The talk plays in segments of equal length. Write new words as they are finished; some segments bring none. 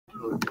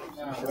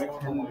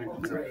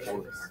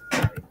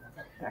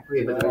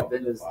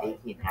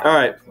All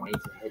right.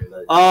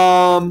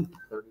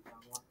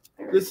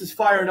 This is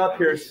firing up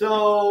here.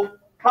 So,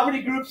 how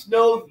many groups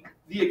know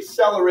the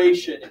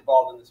acceleration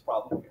involved in this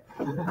problem here?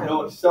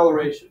 No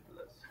acceleration for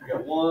this. We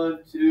got 1,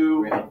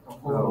 2. We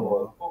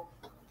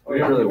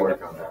didn't really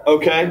work on that.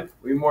 Okay.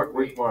 We worked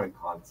more on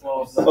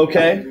concepts.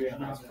 Okay.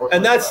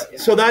 And that's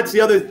the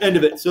other end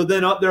of it. So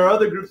then there are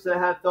other groups that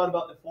have thought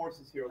about the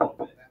forces here a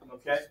little bit.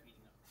 Okay.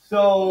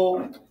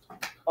 So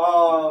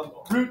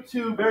group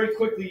 2, very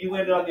quickly, you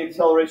landed on the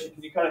acceleration.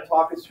 Can you kind of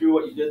talk us through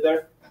what you did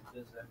there?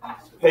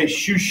 Hey,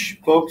 shush,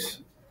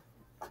 folks.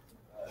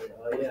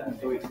 Yeah,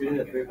 so we treated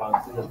the 3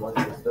 boxes as one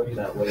system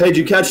that way. Hey, did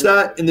you catch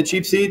that in the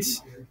cheap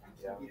seats?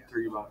 Yeah,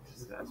 3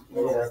 boxes. Yeah,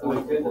 so we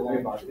treated the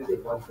 3 boxes as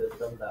one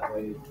system that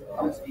way.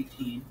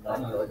 18,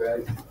 9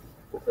 kilograms.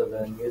 So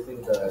then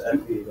using the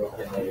FB, we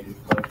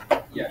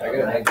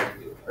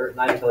can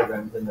 9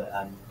 kilograms in the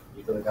end.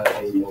 So we got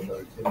able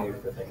to 2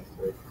 meters per second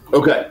squared.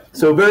 Okay,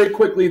 so very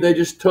quickly they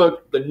just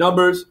took the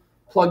numbers,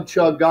 plug,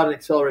 chug, got an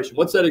acceleration.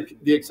 What's that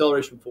the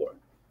acceleration for?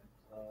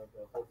 The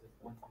whole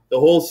system. The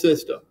whole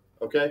system.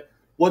 Okay.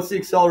 What's the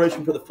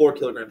acceleration for the 4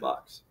 kilogram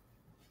box?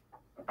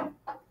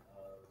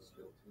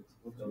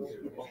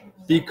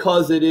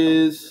 Because it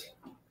is,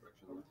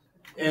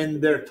 and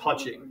they're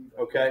touching.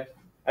 Okay.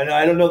 And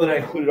I don't know that I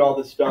included all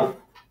this stuff.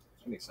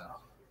 Makes sense.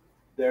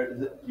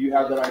 You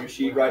have that on your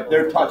sheet, right?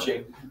 They're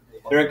touching.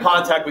 They're in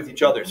contact with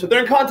each other. So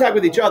they're in contact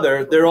with each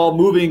other. They're all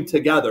moving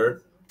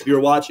together. If you're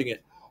watching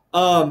it.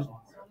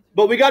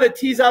 But we got to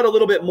tease out a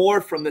little bit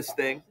more from this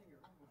thing.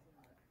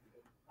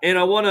 And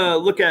I want to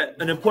look at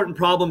an important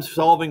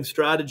problem-solving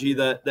strategy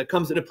that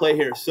comes into play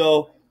here.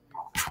 So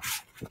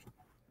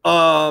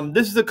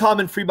this is a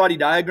common free body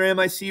diagram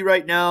I see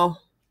right now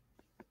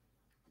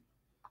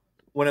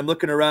when I'm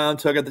looking around.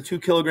 So I got the 2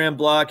 kilogram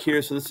block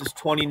here. So this is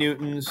 20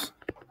 newtons.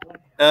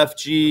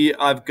 FG,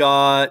 I've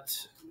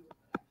got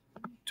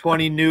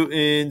 20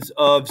 newtons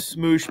of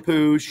smoosh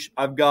poosh.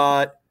 I've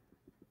got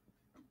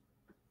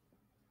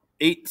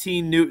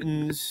 18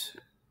 newtons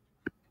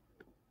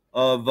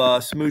of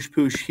smoosh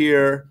poosh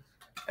here.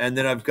 And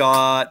then I've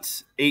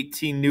got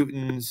 18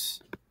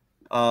 newtons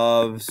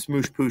of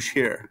smoosh poosh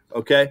here.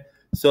 Okay?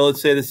 So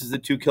let's say this is a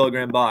 2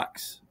 kilogram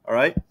box. All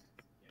right?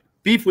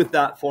 Beef with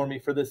that for me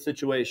for this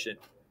situation.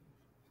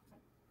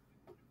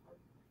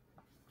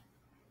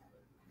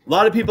 A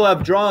lot of people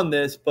have drawn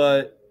this,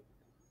 but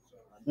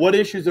what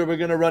issues are we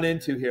going to run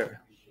into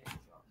here?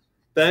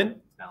 Ben?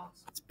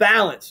 It's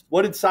balanced.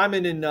 What did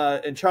Simon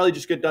and Charlie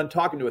just get done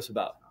talking to us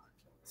about?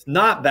 It's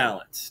not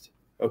balanced.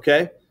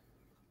 Okay?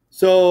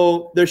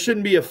 So there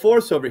shouldn't be a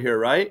force over here,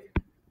 right?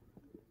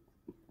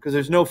 Because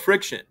there's no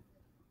friction.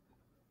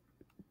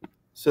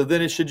 So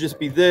then it should just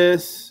be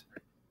this.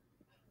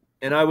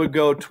 And I would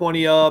go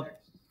 20 up,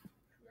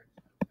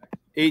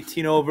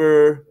 18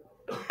 over,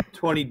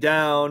 20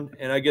 down,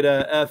 and I get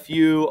a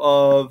FU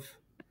of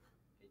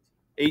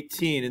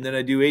 18. And then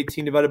I do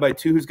 18 divided by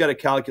 2. Who's got a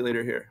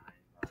calculator here?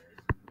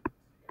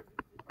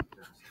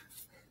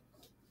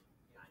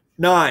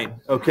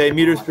 9. Okay,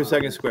 meters per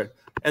second squared.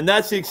 And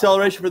that's the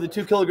acceleration for the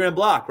 2 kilogram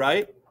block,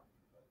 right?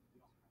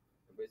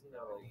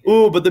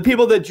 Ooh, but the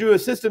people that drew a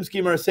system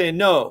schema are saying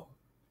no.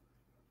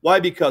 Why?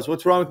 Because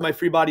what's wrong with my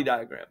free body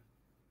diagram?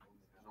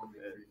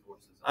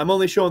 I'm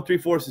only showing 3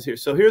 forces here.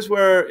 So here's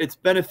where it's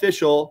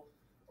beneficial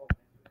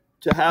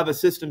to have a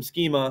system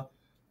schema.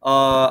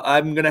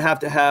 I'm going to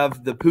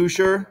have the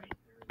pusher.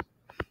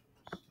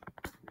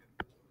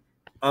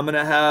 I'm going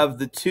to have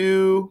the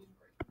 2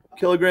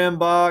 kilogram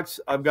box.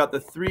 I've got the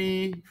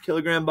 3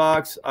 kilogram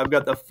box. I've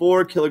got the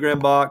 4 kilogram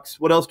box.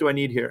 What else do I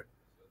need here?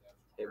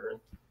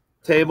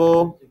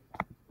 Table.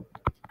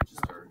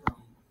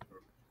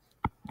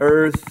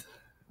 Earth.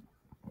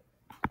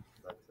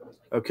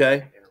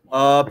 Okay.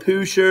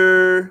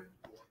 Pusher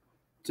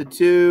to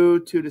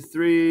 2, 2 to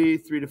 3,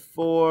 3 to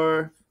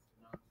 4.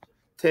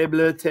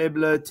 Table.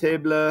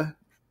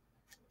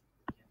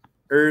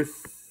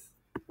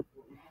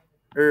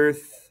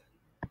 Earth.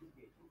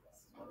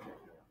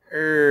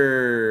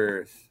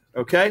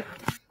 Okay.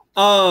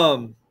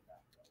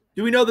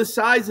 Do we know the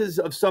sizes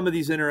of some of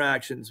these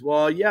interactions?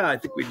 Well, yeah, I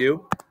think we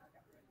do.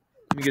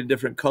 Let me get a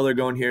different color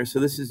going here. So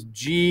this is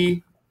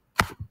G.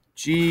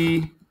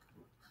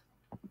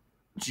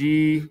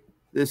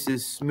 This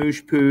is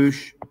smoosh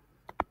poosh,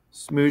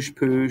 smoosh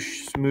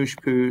poosh, smoosh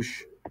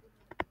poosh,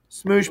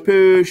 smoosh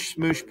poosh,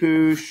 smoosh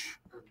poosh,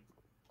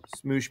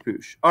 smoosh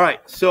poosh. All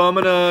right, so I'm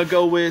gonna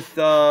go with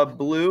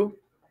blue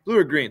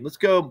or green. Let's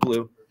go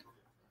blue.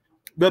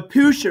 The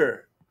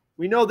pusher.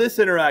 We know this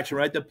interaction,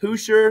 right? The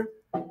pusher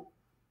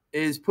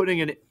is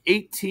putting an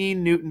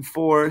 18 Newton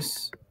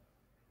force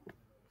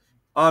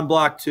on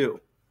block 2.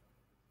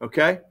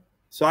 Okay,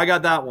 so I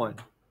got that one.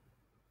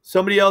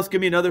 Somebody else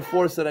give me another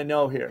force that I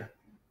know here.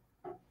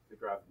 The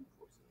gravity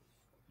forces.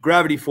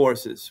 Gravity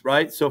forces,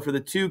 right? So for the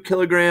 2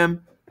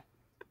 kilogram,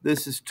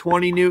 this is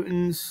 20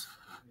 newtons.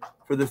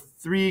 For the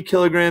 3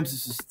 kilograms,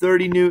 this is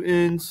 30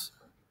 newtons.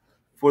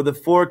 For the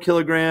 4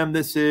 kilogram,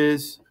 this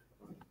is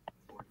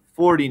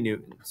 40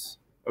 newtons.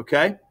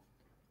 Okay.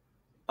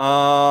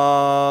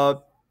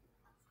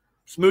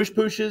 Smoosh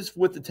pushes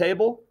with the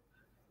table.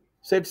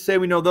 Safe to say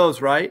we know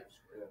those, right?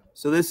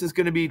 So this is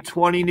going to be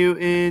 20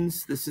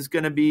 newtons. This is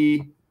going to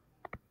be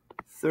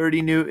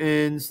 30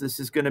 newtons. This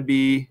is going to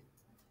be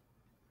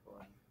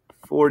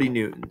 40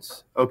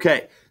 newtons.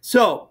 Okay.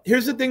 So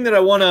here's the thing that I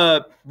want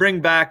to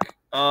bring back.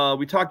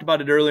 We talked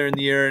about it earlier in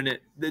the year, and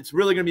it's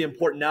really going to be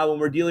important now when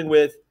we're dealing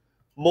with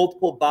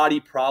multiple body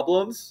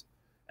problems.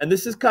 And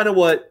this is kind of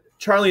what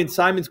Charlie and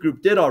Simon's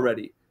group did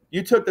already.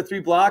 You took the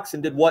 3 blocks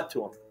and did what to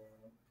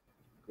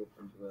them?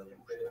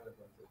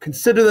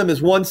 Consider them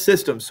as one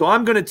system. So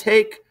I'm going to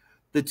take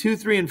the 2,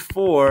 3, and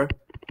 4,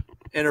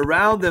 and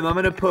around them I'm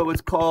going to put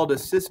what's called a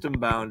system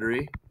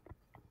boundary.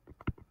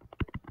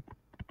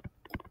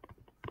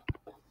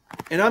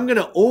 And I'm going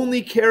to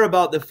only care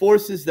about the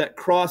forces that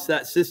cross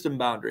that system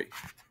boundary.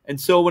 And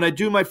so when I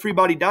do my free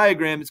body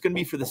diagram, it's going to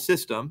be for the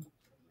system.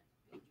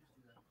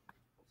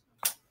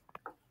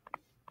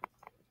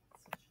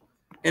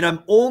 And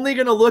I'm only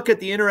going to look at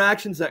the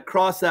interactions that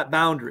cross that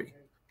boundary.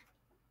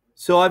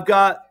 So I've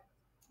got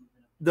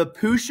the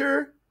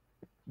pusher.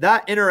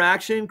 That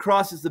interaction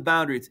crosses the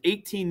boundary. It's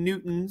 18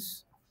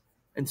 newtons.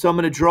 And so I'm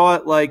going to draw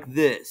it like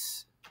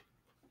this.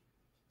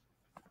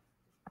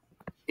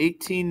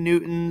 18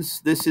 newtons.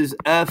 This is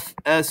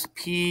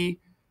FSP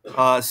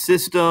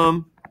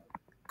system,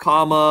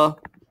 comma,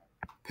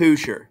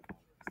 pusher.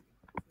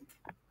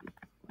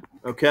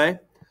 Okay?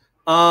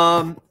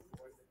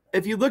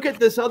 If you look at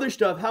this other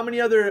stuff, how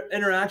many other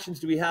interactions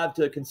do we have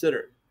to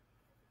consider?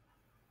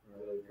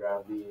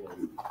 Gravity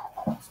and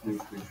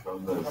smooth push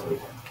from the.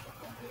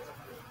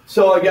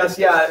 So I guess,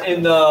 yeah,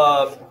 in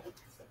the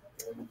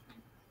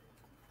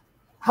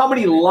how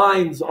many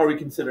lines are we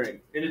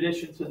considering in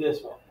addition to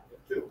this one?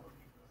 2.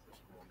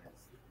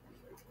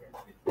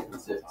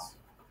 6.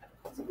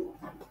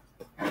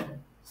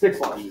 6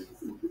 lines.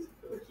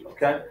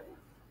 Okay?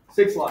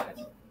 6 lines.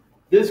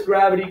 This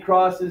gravity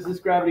crosses, this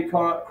gravity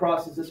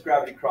crosses, this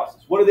gravity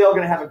crosses. What are they all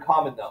going to have in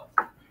common, though?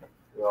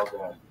 They're all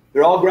gravity.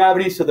 They're all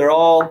gravity, so they're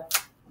all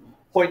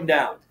pointing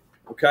down.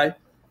 Okay?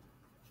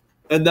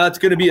 And that's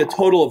going to be a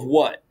total of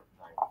what?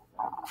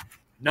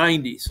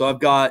 90. So I've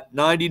got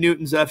 90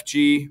 newtons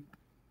Fg.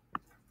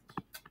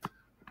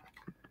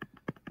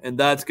 And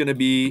that's going to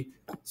be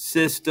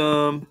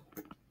system,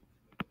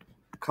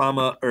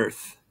 comma,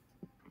 earth.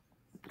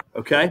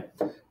 Okay?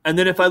 And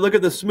then if I look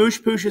at the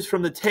smoosh pushes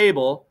from the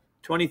table,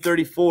 20,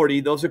 30,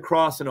 40, those are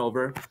crossing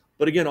over.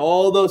 But again,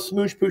 all those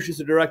smoosh pushes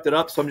are directed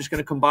up, so I'm just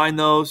going to combine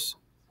those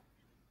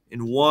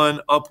in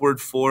one upward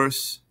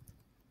force.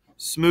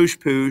 Smoosh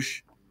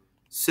push,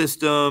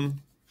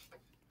 system,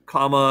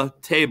 comma,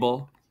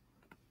 table.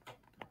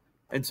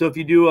 And so if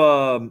you do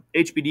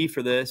HBD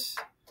for this,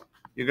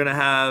 you're going to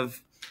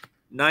have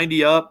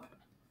 90 up.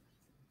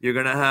 You're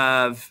going to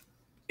have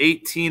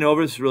 18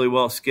 over. This is really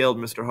well scaled,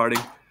 Mr. Harding.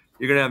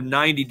 You're going to have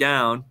 90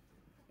 down.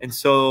 And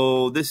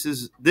so this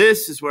is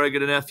where I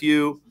get an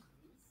FU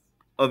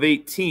of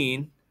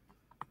 18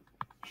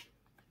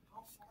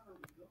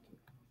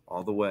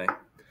 all the way.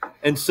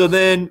 And so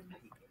then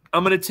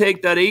I'm going to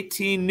take that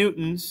 18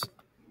 newtons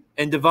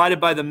and divide it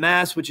by the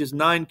mass, which is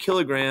 9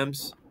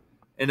 kilograms,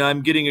 and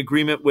I'm getting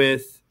agreement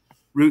with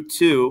root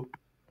 2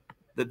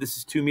 that this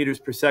is 2 meters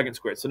per second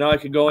squared. So now I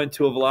can go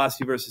into a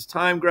velocity versus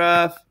time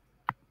graph,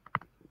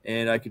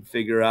 and I can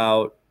figure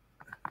out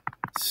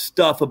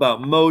stuff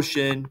about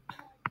motion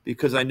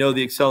because I know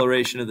the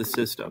acceleration of the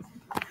system.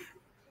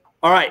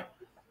 All right.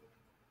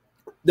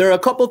 There are a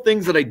couple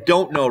things that I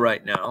don't know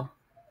right now.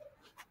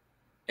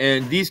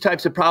 And these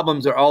types of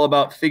problems are all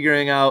about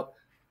figuring out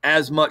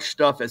as much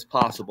stuff as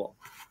possible.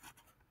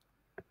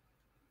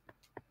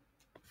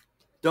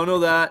 Don't know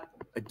that.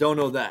 I don't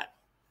know that.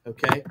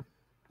 Okay?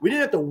 We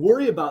didn't have to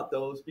worry about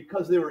those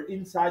because they were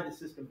inside the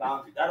system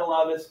boundary. That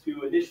allowed us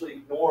to initially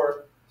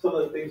ignore some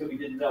of the things that we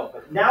didn't know.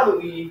 But now that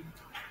we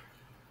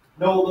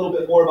know a little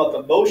bit more about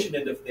the motion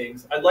end of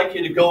things, I'd like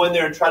you to go in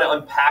there and try to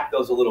unpack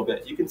those a little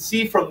bit. You can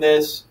see from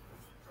this,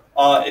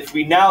 if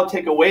we now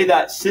take away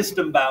that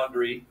system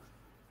boundary,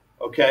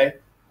 okay,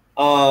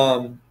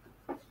 so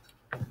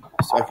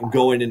I can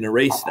go in and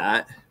erase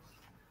that.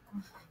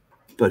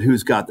 But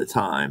who's got the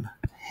time?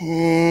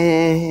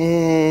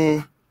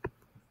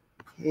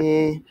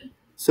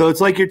 So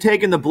it's like you're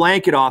taking the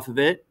blanket off of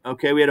it.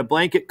 Okay, we had a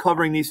blanket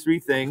covering these 3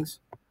 things,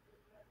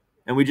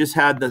 and we just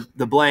had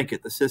the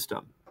blanket, the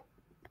system.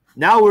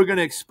 Now we're going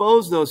to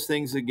expose those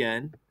things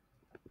again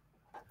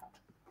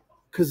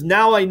because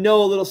now I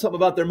know a little something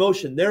about their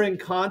motion. They're in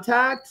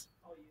contact,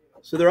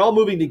 so they're all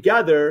moving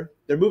together.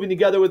 They're moving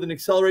together with an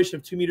acceleration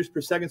of 2 meters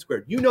per second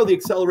squared. You know the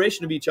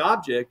acceleration of each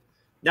object.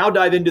 Now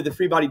dive into the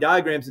free body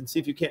diagrams and see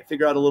if you can't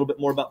figure out a little bit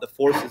more about the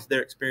forces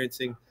they're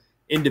experiencing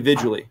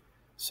individually.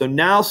 So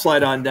now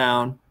slide on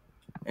down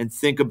and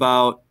think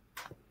about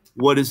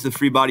what does the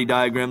free body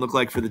diagram look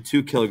like for the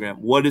 2 kilogram?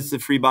 What does the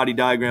free body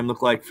diagram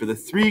look like for the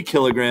 3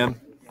 kilogram?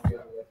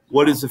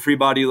 What does the free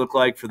body look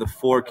like for the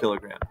 4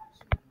 kilogram?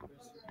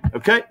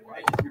 Okay?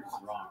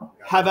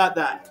 How about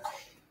that?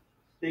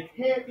 They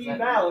can't be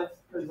balanced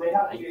because they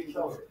have to be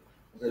accelerated.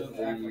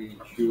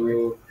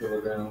 2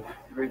 kilograms.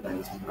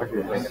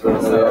 Okay,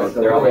 So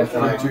they're always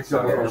 2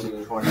 kilograms.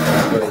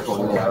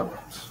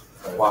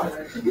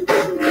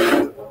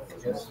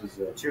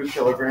 2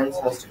 kilograms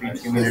has to be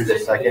 2 meters a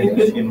second.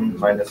 18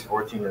 minus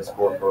 14 is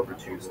 4 over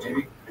 2 is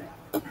 2.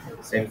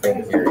 Same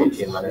thing here.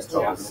 18 minus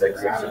 12 is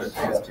 6. 6 over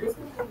 2 is 2.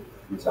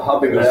 So how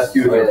big of a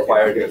skew is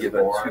required to give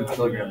a 2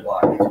 kilogram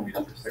block 2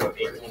 meters per So second?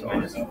 18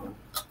 minus 12.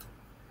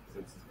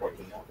 Since it's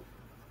 14.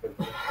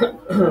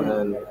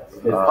 And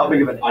then how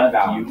big of an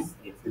unbound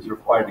is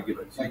required to give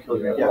a 2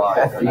 kilogram block?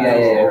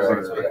 Yeah.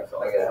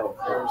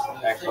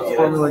 Actually,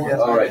 Formula again.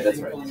 all right, that's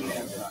right.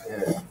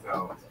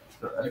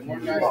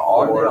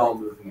 All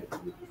moving it. The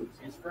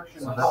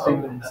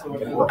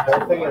whole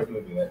thing is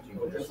moving at 2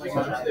 meters per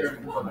second.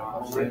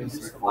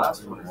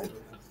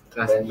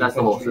 That's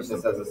the whole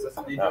system.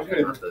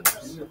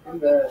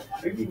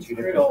 Maybe 2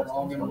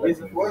 different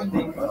systems.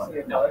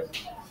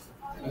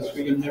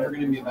 You're never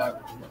going to be back.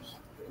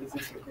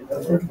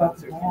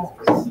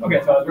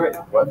 Okay, so I was right.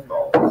 What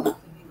ball?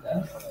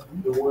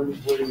 You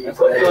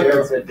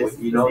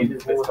know, this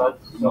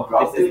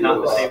is not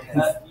the same.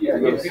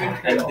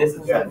 And this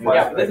is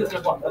this is a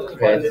block.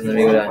 Okay, so let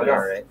me go down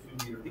here, right?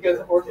 Because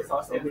of course it's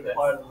not something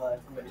higher than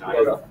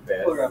the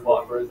kilogram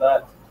block, whereas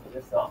that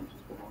is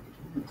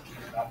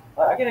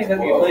I can't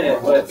exactly explain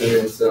it, but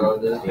So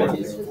there's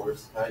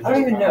I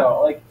don't even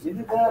know. Like, is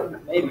it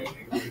that? Maybe.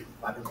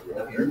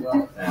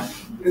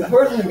 Because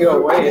force doesn't go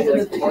away.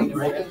 It's like one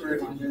things.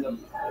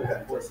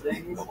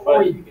 But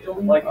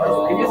like,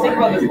 if you think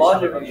about this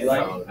logically,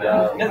 like, it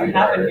doesn't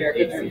happen here.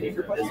 If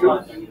you're putting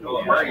on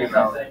worrying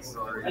about things,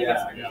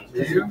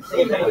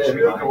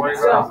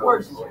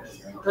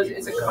 Because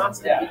it's a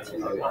constant.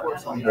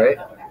 Right?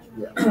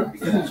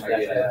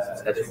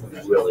 That's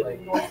really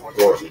it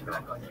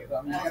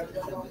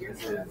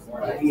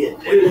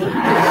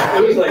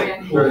was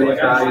like,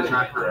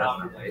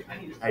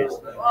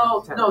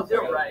 Oh, no,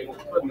 they're right.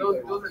 But those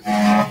are.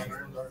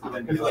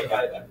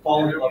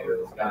 Fall in love with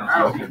this guy.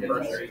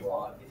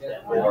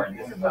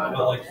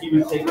 But like he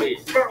would take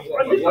Because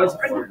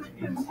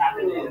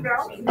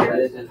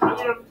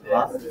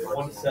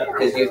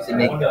you have to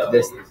make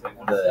this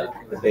the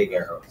big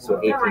arrow. So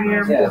 18.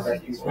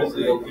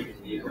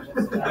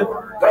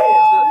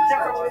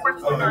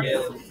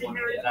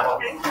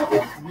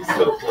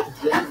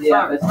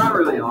 yeah, it's not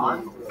really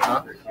on.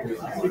 Huh?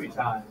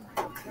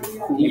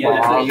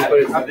 Yeah, So you put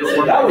it this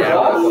one down.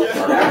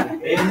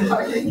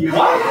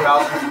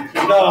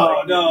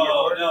 No.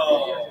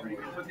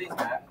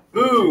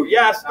 Boo!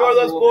 Yeah, score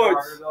those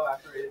boards.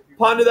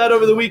 Ponder that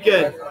over the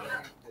weekend.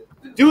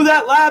 Do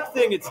that lab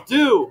thing. It's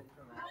due.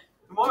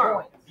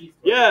 Tomorrow.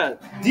 Yeah,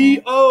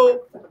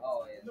 D-O,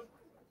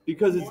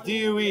 because it's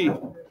D-U-E. Wait,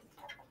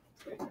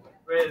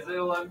 is it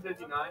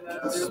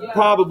 11:59?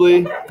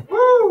 Probably.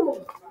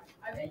 Woo!